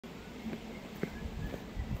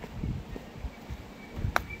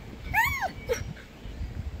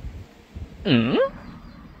嗯？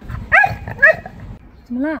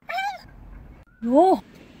怎么了？哟！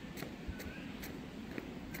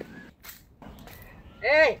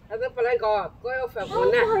哎，那个不能搞，搞要犯规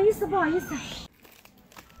呢。不好意思，不好意思。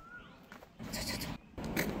走。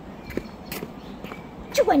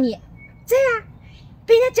就怪你，这样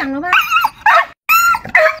被人家讲了吧？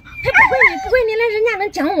还不怪你，人家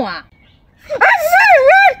能讲我啊？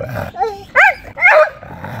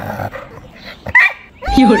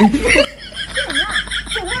有人。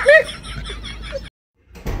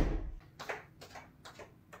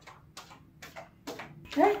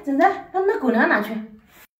哎，仔仔，把那狗粮拿去。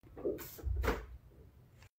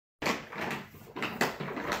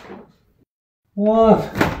我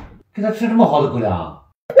给它吃这么好的狗粮，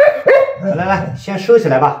来，先收起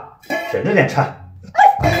来吧，省着点吃。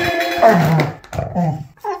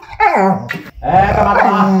哎，干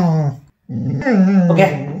嘛？不给，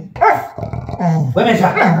外面去。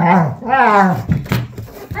哎，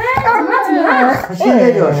怎么了？现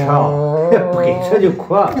在就要吃哦，不给吃就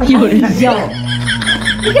哭。有人笑。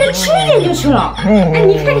你给他吃一点就吃了。哎，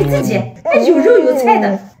你看你自己，哎，有肉有菜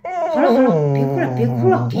的。好了，别哭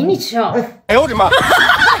了，给你吃哦。哎呦我的妈！哭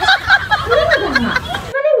了干嘛？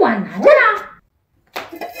把那碗拿着啦。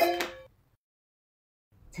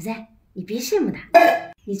仔仔，你别羡慕他，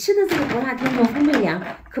你吃的这个不辣天种烘焙粮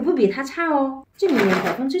可不比他差哦。这里面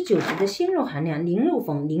90%的鲜肉含量，零肉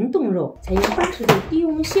粉、零冻肉，采用80度低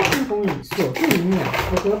温鲜烘工艺，锁住营养，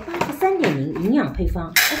符合83.0营养配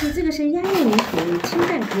方。而且这个是鸭肉泥口味，清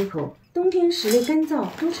淡可口，冬天食味干燥，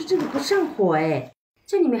多吃这个不上火哎。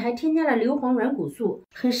这里面还添加了硫磺软骨素，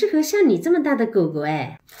很适合像你这么大的狗狗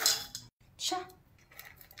哎。吃啊！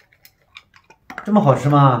这么好吃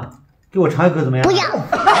吗？给我尝一口怎么样？不要。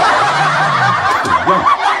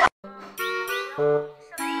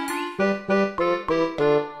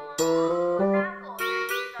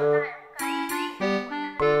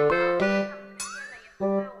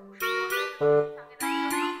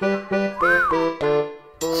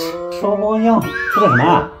烧包样，吃的什么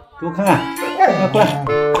啊？给我看看。来，过来！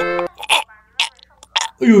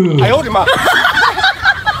哎呦我的妈！哦，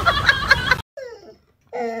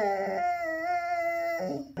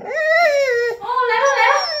来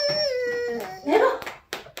了！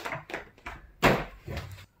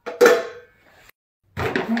来，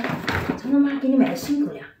常妈给你买的新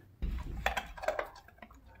狗粮，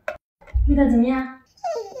味道怎么样？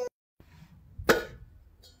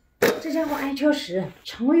这家伙爱挑食，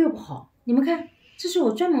肠胃又不好。你们看。这是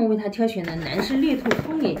我专门为他挑选的男士猎兔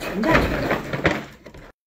荒野全家犬，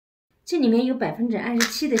这里面有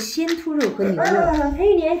27%的鲜兔肉和牛肉，还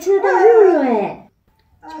有你爱吃的大肉肉哎，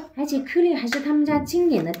而且颗粒还是他们家经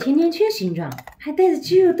典的甜甜圈形状，还带着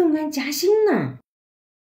鸡肉冻干夹心呢。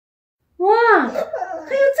哇，还有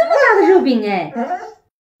这么大的肉饼哎，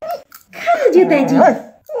看着就带劲。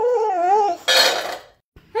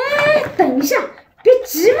哎，等一下，别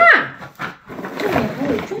急嘛。这里还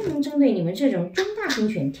有专门针对你们这种中大型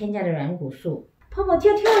犬添加的软骨素，跑跑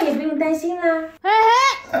跳跳也不用担心啦。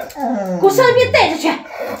给我上一边带着去，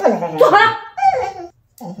坐好了，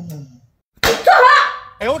坐好了。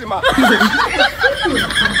哎呦我的妈！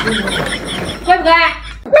乖不乖？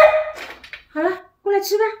好了，过来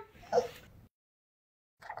吃吧。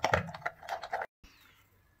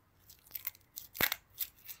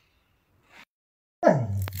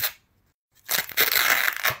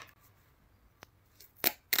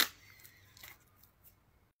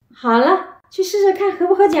好了，去试试看合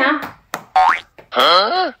不合脚。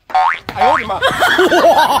哎呦我的妈！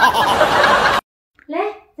来，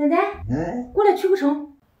仔仔，过来驱个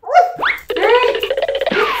虫。哎，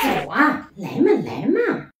别走啊！来嘛，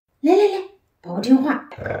来，宝宝听话，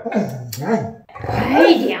快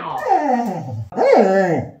一点哦。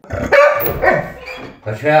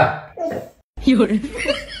小缺，有人。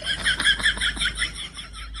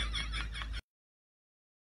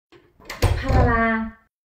怕了啦？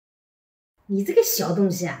你这个小东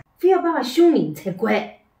西啊，非要爸爸凶你才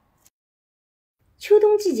乖。秋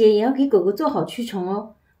冬季节也要给狗狗做好驱虫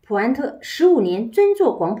哦。普安特15年专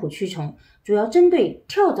做广谱驱虫，主要针对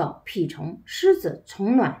跳蚤、蜱虫、虱子、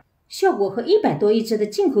虫卵，效果和100多亿只的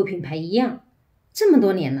进口品牌一样。这么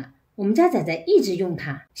多年了，我们家仔仔一直用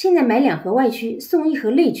它。现在买2盒外驱送1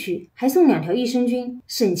盒内驱，还送2条益生菌，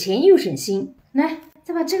省钱又省心。来，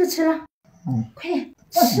再把这个吃了。快点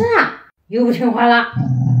吃啊！又不听话了。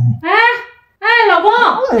哎，老公。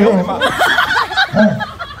哎呦我的妈！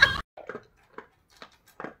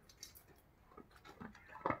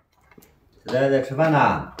在吃饭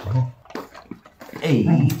呢。哎，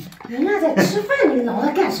人家在吃饭，你挠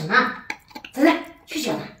他干什么？仔仔，去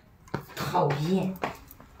叫他。讨厌。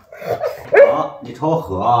好，你朝我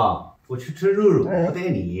喝啊！我去吃肉肉，不带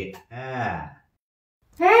你。哎，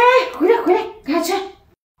回来，赶快吃，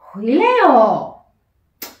回来哦！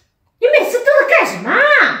你每次都在干什么？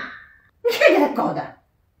你看给他搞的，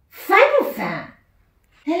烦不烦？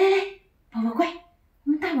来，宝宝乖，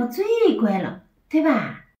我们大宝最乖了，对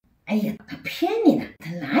吧？哎呀，他骗你呢，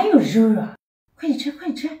他哪有肉肉？快点吃，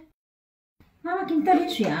妈妈给你倒点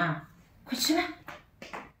水啊，快吃吧。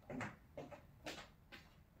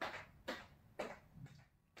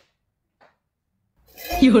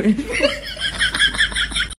有人。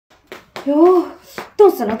哟，冻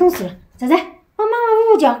死了！仔仔，帮妈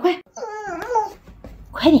妈捂脚，快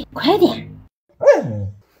点！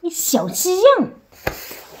你小鸡样，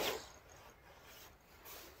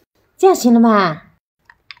这样行了吧？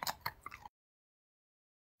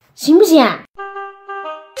行不行啊？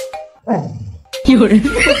有人。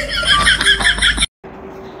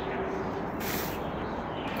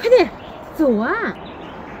快点，走啊！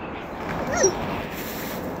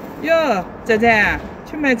哟，仔仔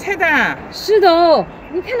去买菜的。是的哦，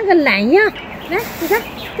你看那个懒样，来，仔仔，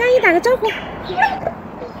跟阿姨打个招呼。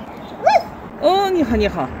哦，你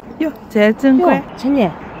好。哟，仔真乖。陈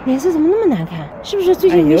姐，脸色怎么那么难看？是不是最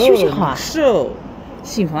近没休息好啊？是哦，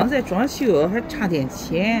新房在装修，还差点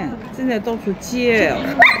钱，正在到处借。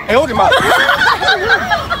哎呦我的妈！我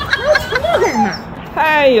存着干嘛？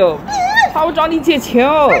哎呦，怕我找你借钱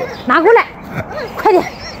哦。拿过来，快点！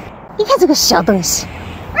你看这个小东西。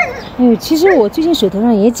其实我最近手头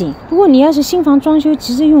上也紧，不过你要是新房装修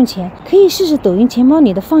急着用钱，可以试试抖音钱包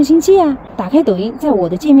里的放心借啊。打开抖音，在我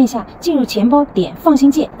的界面下进入钱包，点放心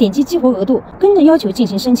借，点击激活额度，跟着要求进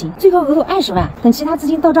行申请，最高额度20万，等其他资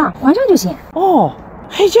金到账还上就行。哦，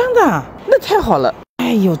还这样的，那太好了。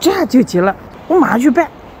哎呦，这样就急了，我马上去办。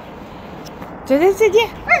仔仔再见。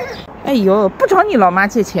哎呦，不找你老妈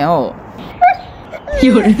借钱哦。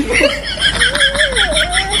有人。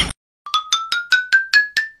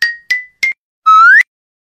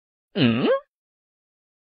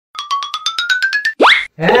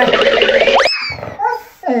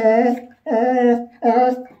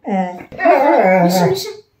没事。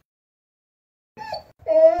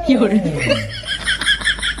有人。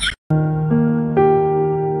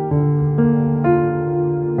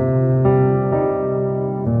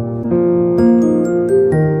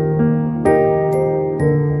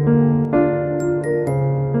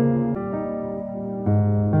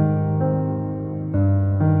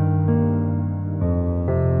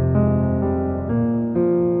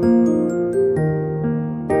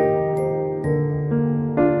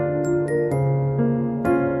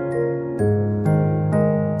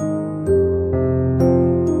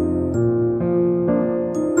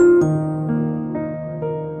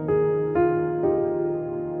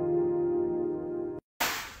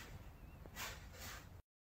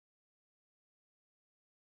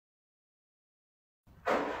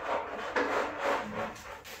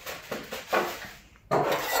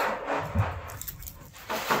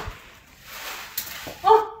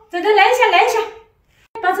仔仔来一下，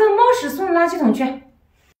把这个猫屎送垃圾桶去。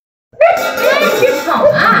别吵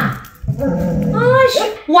啊！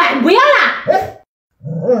碗不要啦！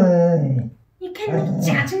你看那个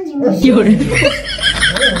假正经的。有人。要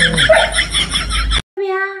不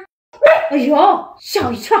要？哎呦，吓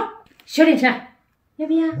我一跳！小点声，要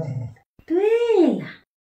不要？对了，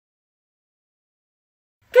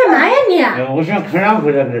干嘛呀你？我想啃两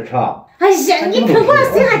口再给他吃。哎呀，你啃过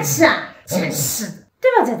了谁还吃啊？真是的，对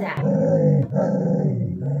吧，仔仔？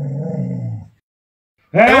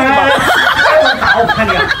我看你。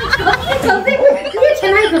狗子，你也舔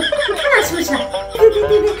他一口，你看他吃不吃？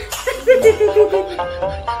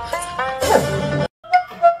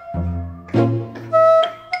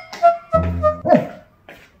对。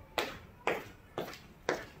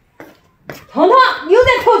彤彤，你又在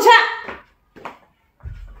偷吃，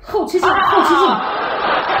好吃劲！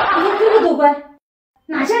你看哥哥多乖，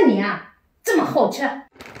哪像你啊，这么好吃。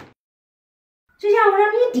这下我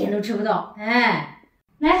让你一点都吃不到。哎，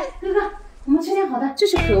来，哥哥，我们吃点好的。这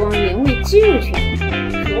是渴望原味鸡肉犬，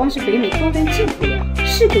渴望是北美高端进口粮，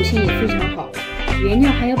适口性也非常好，原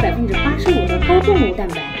料含有85%的高动物蛋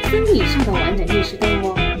白，3个以上的完整觅食动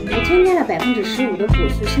物，还添加了15%的果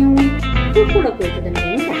蔬纤维，呵护了狗子的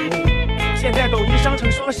敏感力。现在抖音商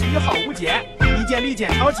城双11好物减，1件立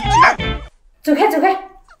减超级值。走开，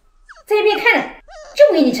在一边看着，就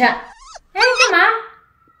不给你吃。哎，干嘛？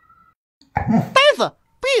呆子，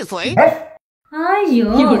闭嘴！哎呦，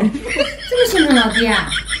这么心疼老弟啊，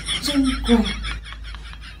真乖。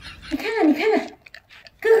你看看，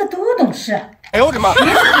哥哥多懂事。哎呦我的妈！别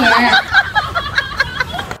舔。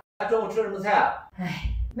中午吃什么菜？哎，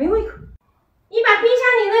没胃口。你把冰箱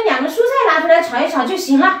里那2个蔬菜拿出来炒一炒就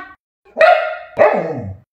行了。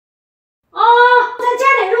哦，再加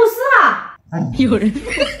点肉丝啊！有人，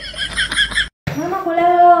妈妈回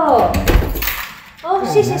来喽！哦，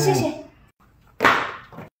谢谢谢谢。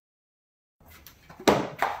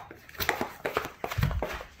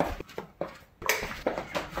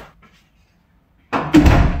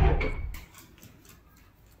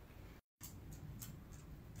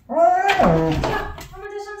妈妈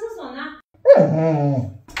在上厕所呢。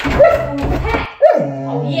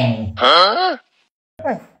讨厌。看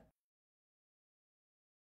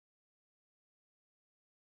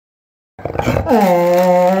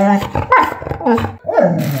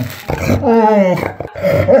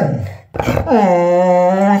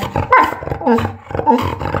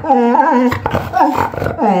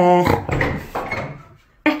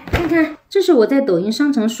看，这是我在抖音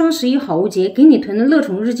商城双11好物节给你囤的乐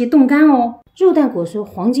宠日记冻干哦，肉蛋果蔬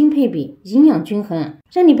黄金配比，营养均衡，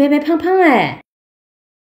让你白白胖胖哎！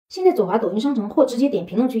现在左滑抖音商城或直接点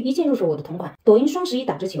评论区一键入手我的同款，抖音双11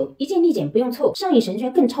打折球，一键立减不用凑，上亿神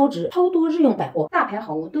券更超值，超多日用百货，大牌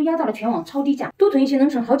好物都压到了全网超低价，多囤一些能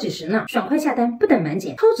省好几十呢，爽快下单不等满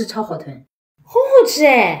减，超值超好囤，很好吃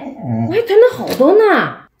哎！我还囤了好多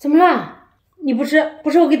呢，怎么了？你不吃，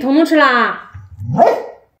不是我给彤彤吃啦？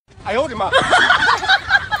哎呦我的妈！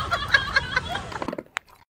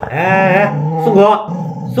哎，宋哥，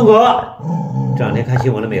宋哥，这两天看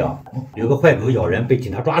新闻了没有？有个坏狗咬人被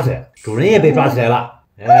警察抓起来，主人也被抓起来了。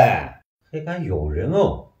哎，还敢咬人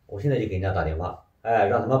哦！我现在就给人家打电话，哎，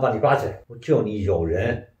让他们把你抓起来。我叫你咬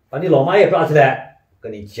人，把你老妈也抓起来。我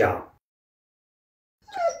跟你讲，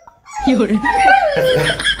有人，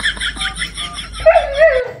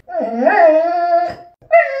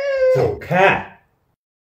走开！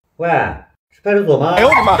喂，是派出所吗？哎呦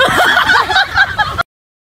我的妈！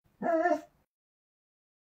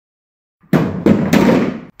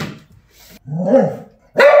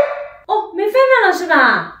哦，没饭饭了是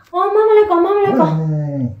吧？哦，妈妈来搞，妈妈来搞。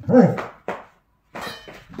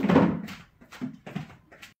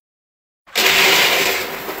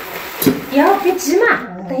哟，别急嘛，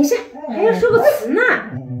等一下还要说个词呢。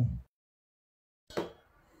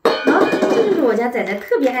好，这就是我家仔仔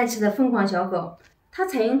特别爱吃的疯狂小狗，它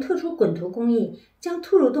采用特殊滚涂工艺，将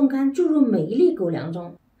兔肉冻干注入每一粒狗粮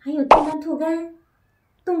中，还有冻干兔肝、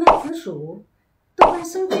冻干紫薯、冻干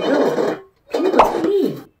生骨肉、苹果脆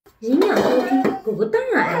粒，营养多拼，狗狗当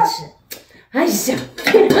然爱吃。哎呀，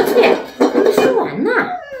吹什么吹呀？还没说完呢。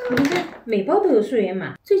你看，每包都有溯源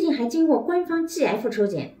码，最近还经过官方 GF 抽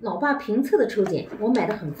检、老爸评测的抽检，我买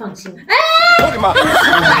的很放心。哎，我的妈！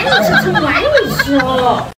吃完你吃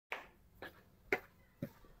哦。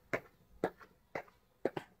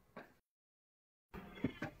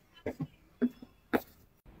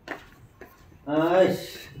哎，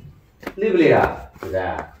累不累啊，仔仔？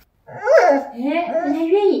哎，人家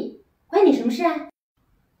愿意，关你什么事啊？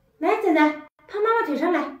来，仔仔，趴妈妈腿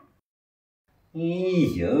上来。哎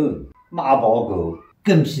呦，妈宝狗，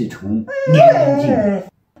跟屁虫，黏黏劲。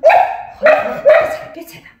别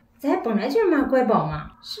踩它，咱本来就是妈乖宝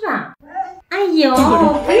嘛，是吧？哎呦，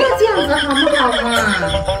不要这样子好不好嘛？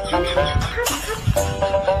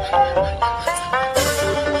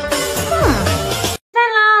饭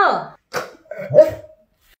喽！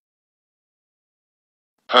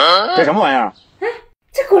这什么玩意儿？哎，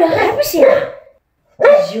这狗粮还不行啊？哎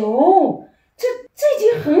呦，这已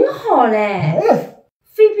经很好嘞，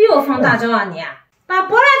非逼我放大招啊你！把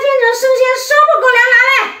博大天成生鲜烧爆狗粮拿来！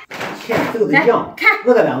欠揍的样，看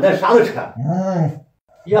我的两袋啥都吃。呀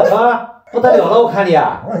呵，不得了了，我看你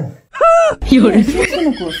啊。有人，新鲜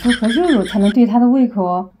的果蔬和肉肉才能对它的胃口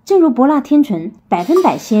哦。正如博辣天纯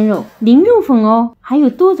，100%鲜肉，零肉粉哦，还有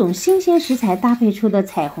多种新鲜食材搭配出的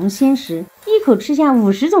彩虹鲜食，一口吃下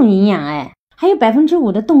50种营养哎，还有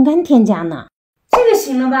5%的冻干添加呢。这个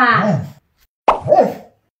行了吧？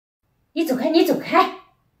你走开，你走开！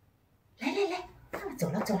来来来，看了走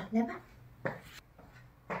了走了，来吧。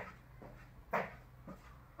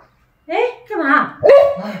哎，干嘛？哦，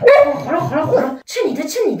好了好了好了，吃你的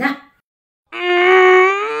吃你的。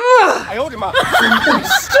哎呦我的妈！就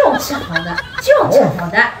吃好的，就吃好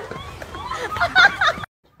的。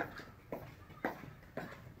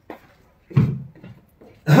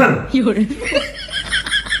有人，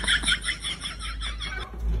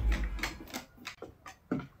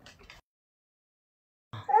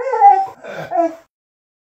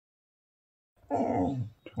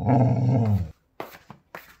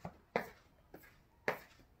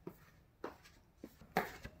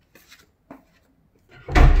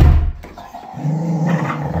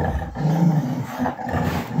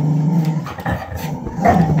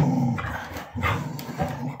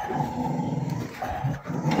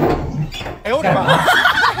哎呦我的妈！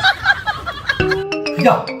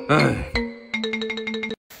要。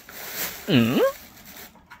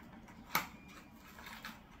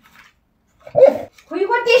葵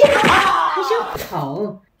花跌下来，害羞，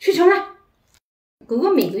好，驱虫了。狗狗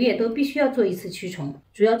每个月都必须要做一次驱虫，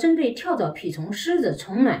主要针对跳蚤、蜱虫、虱子、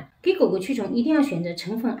虫卵。给狗狗驱虫一定要选择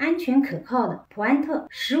成分安全可靠的。普安特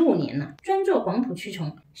15年了，专做黄埔驱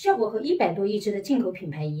虫，效果和100多亿只的进口品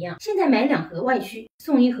牌一样。现在买2盒外驱，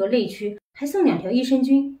送1盒内驱，还送2条益生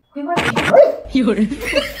菌。葵花有人。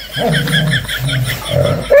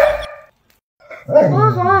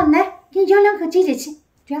哦，好，来，给你咬2口解解气，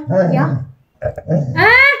咬。哎，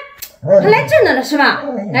还来真的了是吧？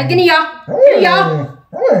来，给你咬，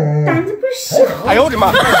胆子不小。哎呦我的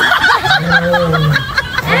妈！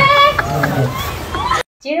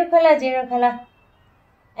节日快乐，节日快乐！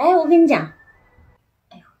哎，我跟你讲，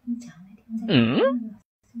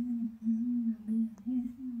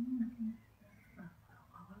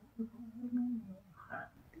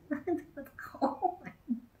那天好玩，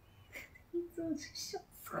你怎么去笑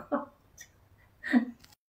死我？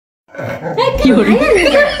哎，干嘛呀你？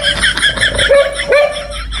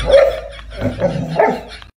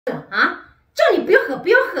啊！叫你不要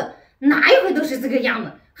喝，哪一回都是这个样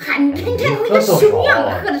子。喊你看那个熊样子，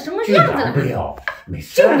喝的什么样子了？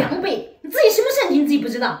就2杯，你自己什么神经自己不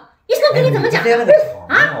知道？医生跟你怎么讲的？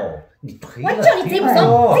啊！我叫你贼不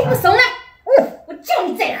怂，来！我叫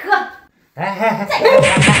你再喝！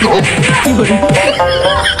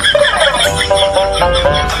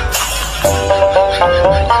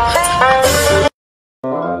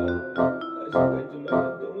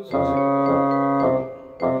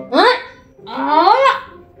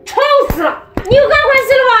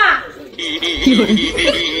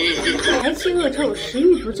排气恶臭、食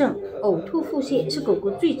欲不振、呕吐、腹泻是狗狗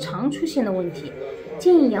最常出现的问题。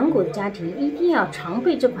建议养狗的家庭一定要常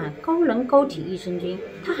备这款高能高体益生菌，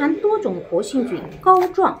它含多种活性菌，膏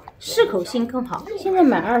状，适口性更好。现在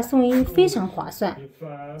买2送1，非常划算。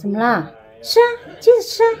怎么啦？吃啊，接着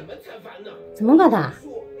吃啊！怎么搞的？啊？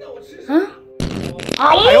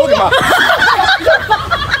哎呦我的妈！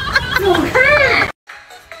走开！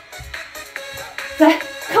来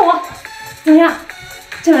看我，怎么样？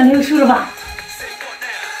这2天又输了吧？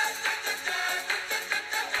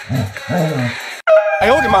哎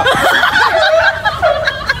呦我的妈！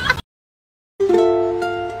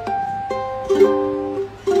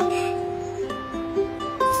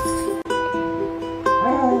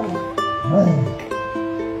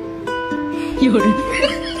有人。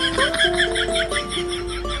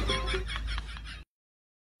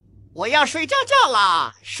我要睡觉觉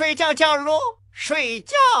啦，睡觉觉喽，睡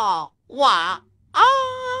觉哇啊！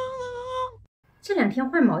这2天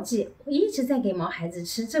换毛季，我一直在给毛孩子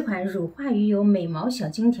吃这款乳化鱼油美毛小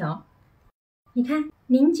金条。你看，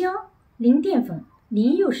零胶、零淀粉、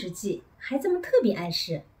零诱食剂，孩子们特别爱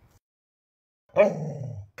吃。哎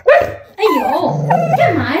呦，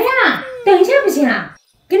干嘛呀？等一下不行啊！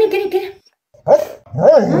给你。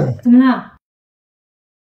怎么了？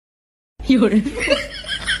有人。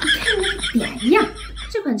你看你点样。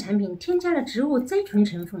这款产品添加了植物甾醇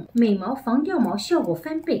成分，美毛防掉毛效果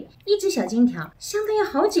翻倍，1只小金条相当于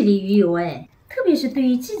好几粒鱼油哎！特别是对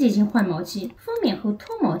于季节性换毛期、分娩后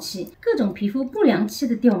脱毛期、各种皮肤不良期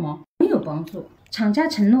的掉毛很有帮助。厂家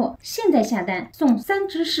承诺现在下单送3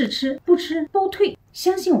只试吃，不吃包退，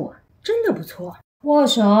相信我，真的不错。握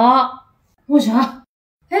手，来，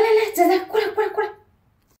仔仔过来，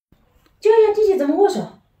教一下弟弟怎么握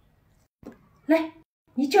手。来，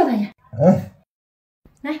你教他一下。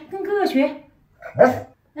来，跟哥哥学。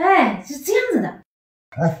哎，是这样子的。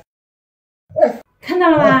看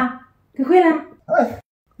到了吧？给会了。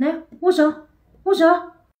来，握手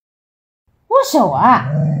啊！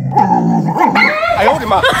哎呦我的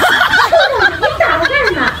妈！你打我干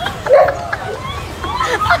什么？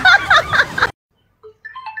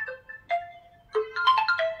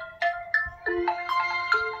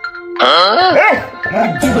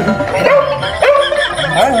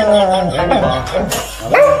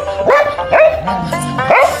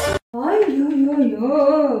哎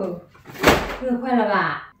呦，饿坏了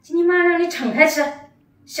吧？今天妈让你敞开吃，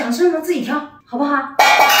想吃什么自己挑，好不好？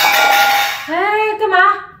哎，干嘛？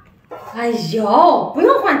哎呦，不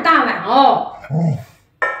用换大碗哦。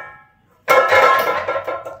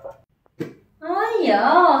哎呦，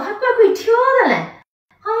还怪会挑的嘞。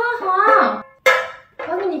好，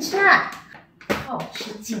我给你吃，好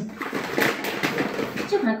吃劲。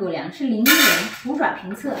这款狗粮是0元虎爪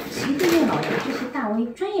评测，齐对面老杨这些大 V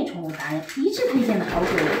专业宠物达人一致推荐的好狗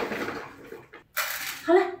粮。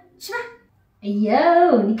好了，吃吧。哎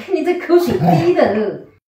呦，你看你这口水滴的，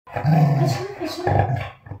快吃，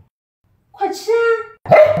快吃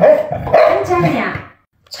啊！还加你啊！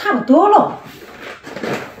差不多了，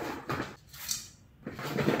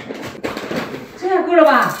这样够了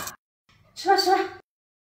吧？吃了吃了。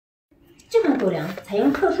这款狗粮采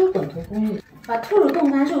用特殊滚涂工艺，把兔肉冻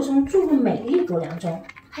干肉松注入每粒狗粮中，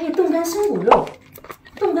还有冻干生骨肉、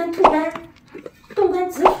冻干兔肝、冻干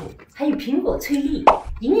紫薯，还有苹果脆粒，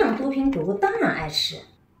营养多品，狗狗当然爱吃。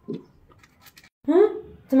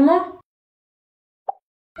怎么了？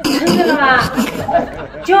撑着了吧？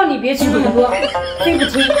叫你别吃那么多，非不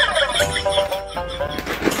听。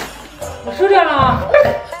我收掉了啊。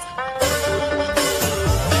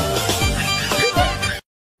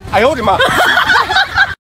哎呦我的妈！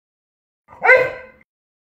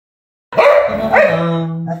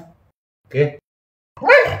给。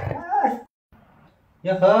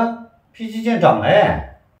呀呵，脾气见长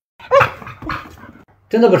嘞！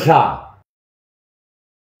真的不吃啊？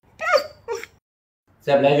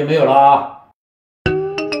再不来就没有了啊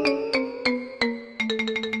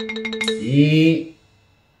！1、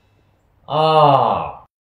2。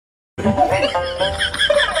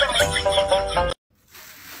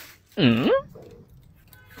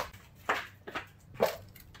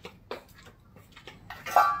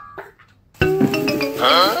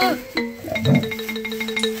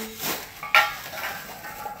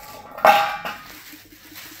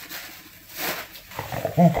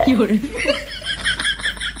有人。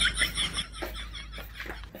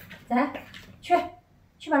来，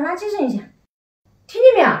去把垃圾扔一下，听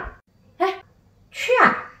见没有？哎，去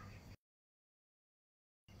啊！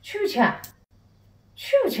去不去啊？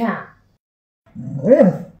去不去啊？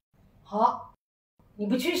好，你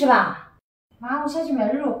不去是吧？妈，我下去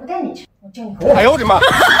买肉，不带你去，我叫你回来。哎呦我的妈！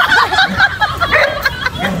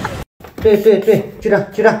对，就这样，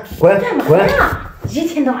滚！啊！一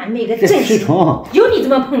天到晚没个正这形，蛆虫，有你这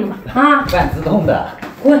么碰的吗？啊！半自动的。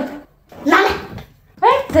滚！拿来！哎，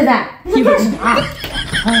仔仔，你在干什么啊？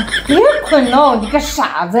别捆了，你个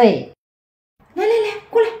傻子！来，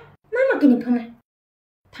过来，妈妈给你喷来，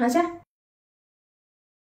躺下，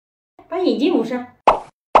把眼睛捂上。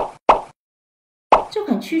这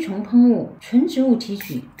款驱虫喷雾，纯植物提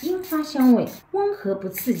取，英发香味，温和不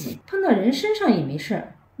刺激，喷到人身上也没事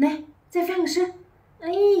儿。来，再翻个身。哎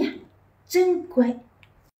呀，真乖。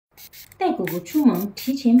带狗狗出门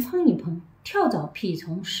提前喷一喷，跳蚤、蜱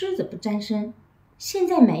虫、虱子不沾身。现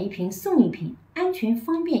在买一瓶送一瓶，安全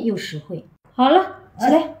方便又实惠。好了，起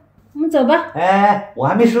来，我们走吧。哎，我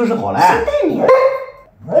还没收拾好嘞。谁带你啊？走。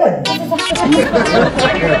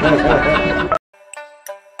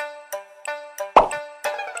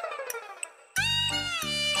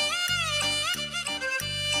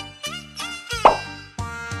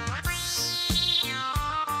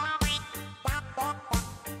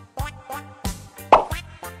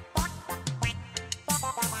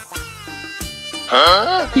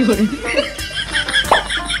有人。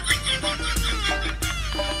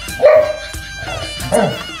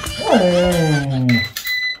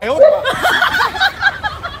哎呦我的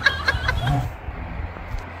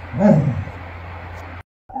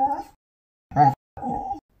妈！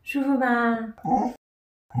舒服吧？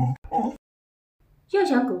要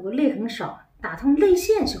想狗狗泪痕少，打通泪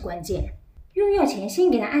腺是关键。用药前先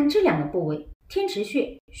给它按这2个部位：天池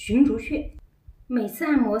穴、寻竹穴。每次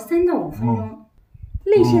按摩3到5分钟，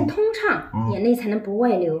泪腺通畅，眼泪才能不外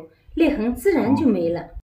流，泪痕自然就没了。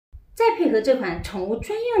再配合这款宠物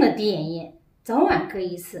专用的滴眼液，早晚各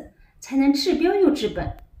1次，才能治标又治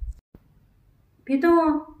本。别动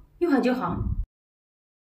哦，一会儿就好。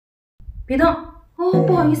别动哦，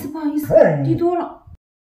不好意思，滴多了。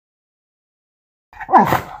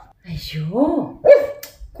哎呦，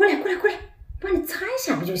过来，帮你擦一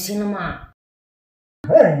下不就行了吗？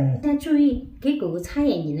但注意，给狗狗擦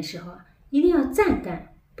眼睛的时候一定要蘸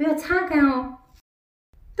干，不要擦干哦。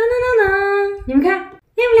当，你们看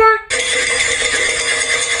亮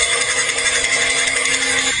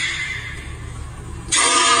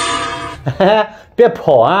不亮？别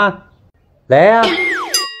跑啊！来呀！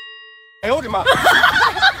哎呦我的妈！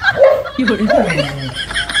有人。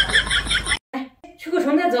来，驱个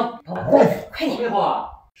虫再走，快点！别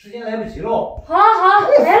跑，时间来不及喽。好，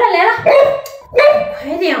来了，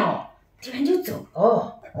快点哦，滴完就走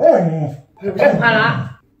哦。又不像话了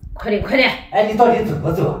啊！快点！哎，你到底走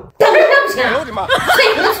不走？等着不行啊！哎呦我的妈！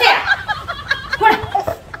催不能催啊！过来，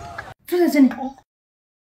坐在这里。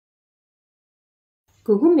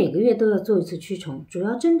狗狗每个月都要做1次驱虫，主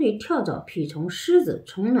要针对跳蚤、蜱虫、虱子、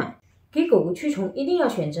虫卵。给狗狗驱虫一定要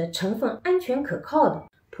选择成分安全可靠的。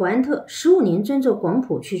普安特15年专做广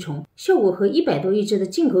谱驱虫，效果和100多亿只的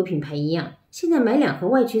进口品牌一样。现在买2盒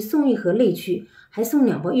外驱送1盒内驱，还送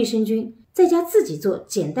2包益生菌，在家自己做，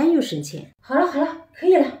简单又省钱。好了，可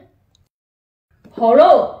以了。好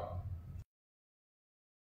喽。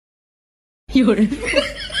有人，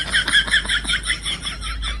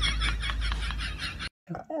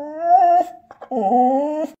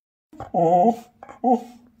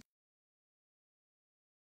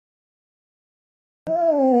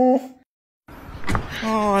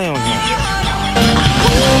哎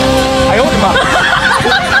呦我的妈！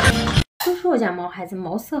都说我家毛孩子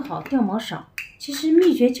毛色好，掉毛少，其实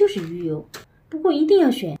秘诀就是鱼油。不过一定要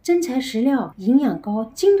选真材实料、营养高、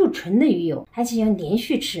精度纯的鱼油，而且要连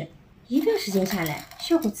续吃，一段时间下来，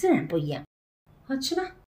效果自然不一样。好吃吧？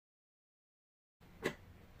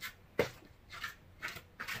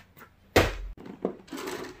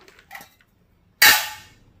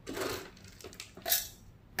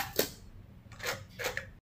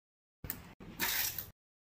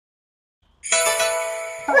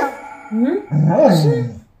是？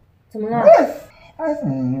怎么了？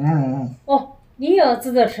哦，你也要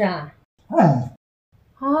滋着吃啊？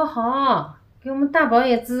好好好，给我们大宝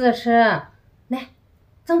也滋着吃。来，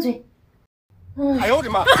张嘴。哎呦我的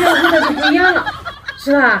妈！这样味道就不一样了，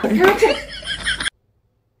是吧？看看这。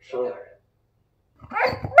生俩人。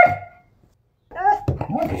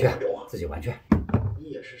去，自己玩去。你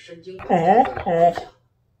也是神经病。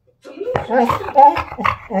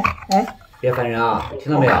别烦人啊，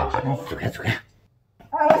听到没有？走开，走开。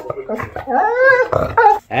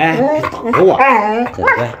哎，别挡着我，乖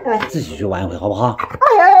乖，自己去玩一回好不好？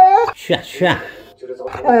去啊去啊！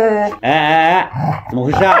哎，怎么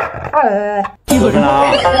回事啊？怎么回事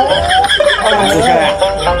啊？怎么回事？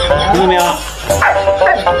听到没有？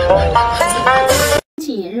天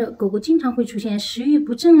气炎热，狗狗经常会出现食欲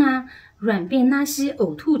不振啊、软便、拉稀、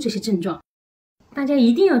呕吐这些症状，大家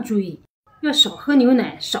一定要注意，要少喝牛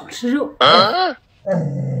奶，少吃肉。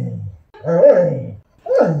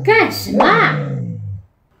干什么啊？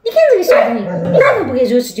你看这个小东西，那都不给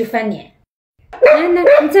肉吃就翻脸。来，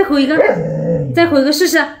你再吼一个，再吼一个试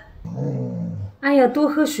试。哎呀，多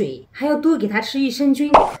喝水，还要多给它吃益生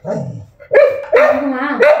菌。干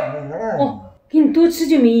嘛？哦，给你多吃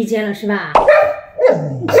就没意见了是吧？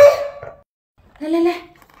来，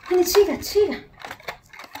快点吃一个，吃一个，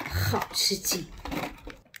好吃劲。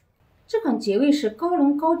这款结味是高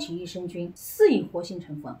浓高体益生菌，4亿活性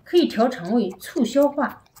成分，可以调肠胃、促消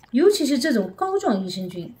化，尤其是这种膏状益生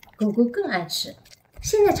菌，狗狗更爱吃。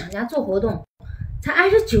现在厂家做活动，才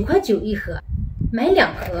29.9块一盒，买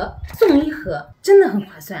2盒送1盒，真的很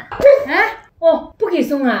划算。哎，哦，不给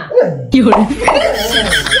送啊？有人，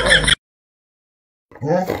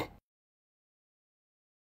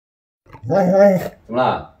怎么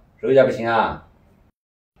了？手脚不行啊？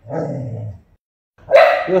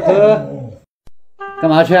哟呵，干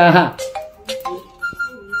嘛去啊？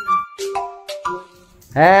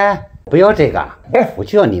哎，不要这个，我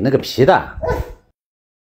就要你那个皮的。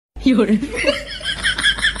有人，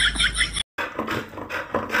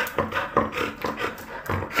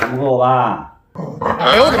抢不过我吧？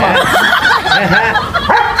哎呦我的妈！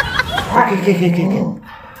给，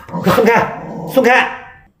快松开，松开！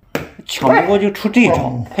抢不过就出这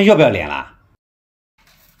招，还要不要脸了？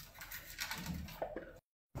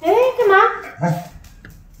哎，干嘛？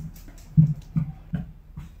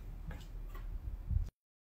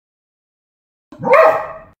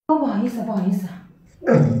哦，不好意思，不好意思。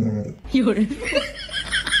有人，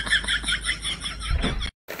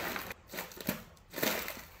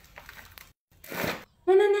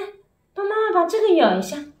来，帮妈妈把这个咬一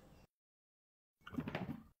下。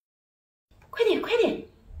快点，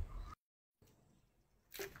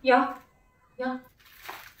咬，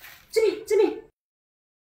这边。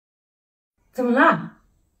怎么了？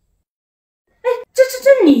哎，这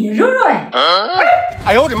你的肉哎！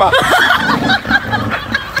哎呦我的妈！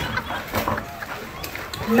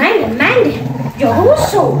慢点，咬我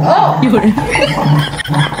手了。有人，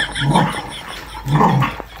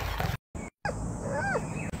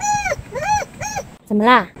怎么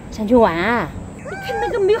啦？想去玩啊？你看那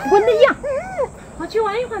个没魂的样。好，去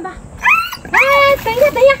玩一会儿吧。哎，等一下。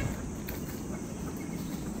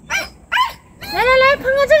来，碰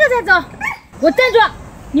个这个再走。我站住！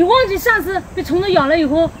你忘记上次被虫子咬了以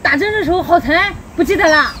后打针的时候好疼，不记得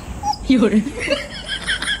啦？有人，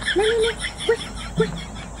来，滚！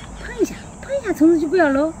碰一下虫子就不咬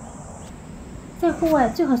喽。在户外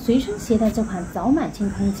最好随身携带这款早螨清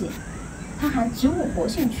喷剂，它含植物活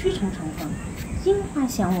性驱虫成分，樱花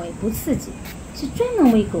香味不刺激，是专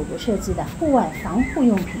门为狗狗设计的户外防护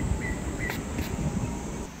用品。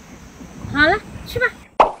好了，去吧。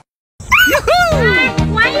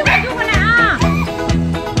玩一会儿就回来啊！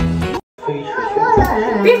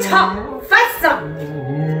别吵，烦死了！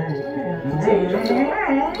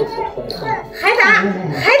还打！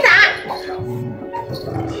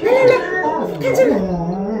看这个。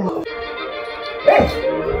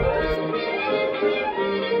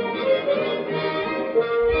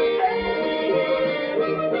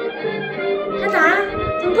他打，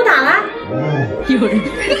怎么不打了？有人，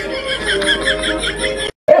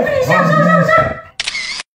快点上！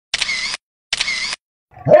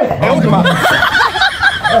哎呦我的妈！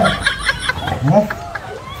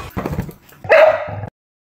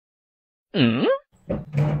嗯。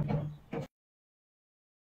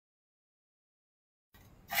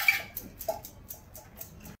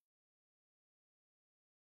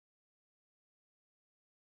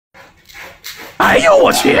哎呦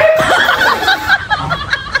我去！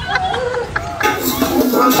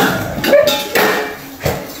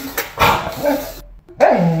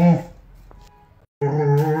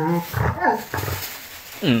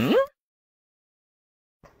嗯。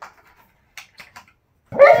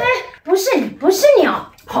不是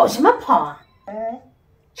鸟，跑什么跑啊？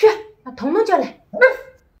去把彤彤叫来。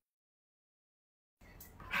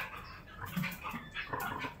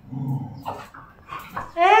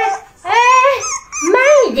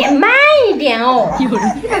慢一点哦！有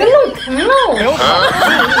人，你把它弄疼了。哎呦我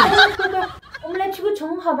的妈！我们来驱个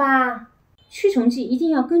虫好吧？驱虫剂一定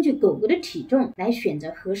要根据狗狗的体重来选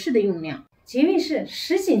择合适的用量。捷运是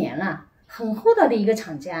10几年了，很厚道的一个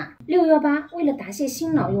厂家。618为了答谢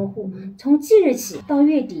新老用户，从即日起到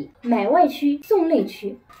月底，买外区送内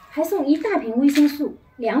区，还送一大瓶维生素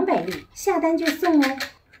200粒，下单就送哦。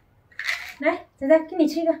来，仔仔给你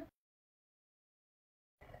吃一个。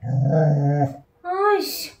哎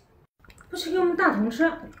呀，不是给我们大同吃，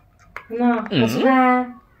什么好吃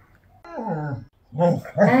吧？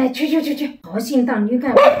哎，去，好心当驴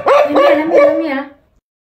干活，灭了！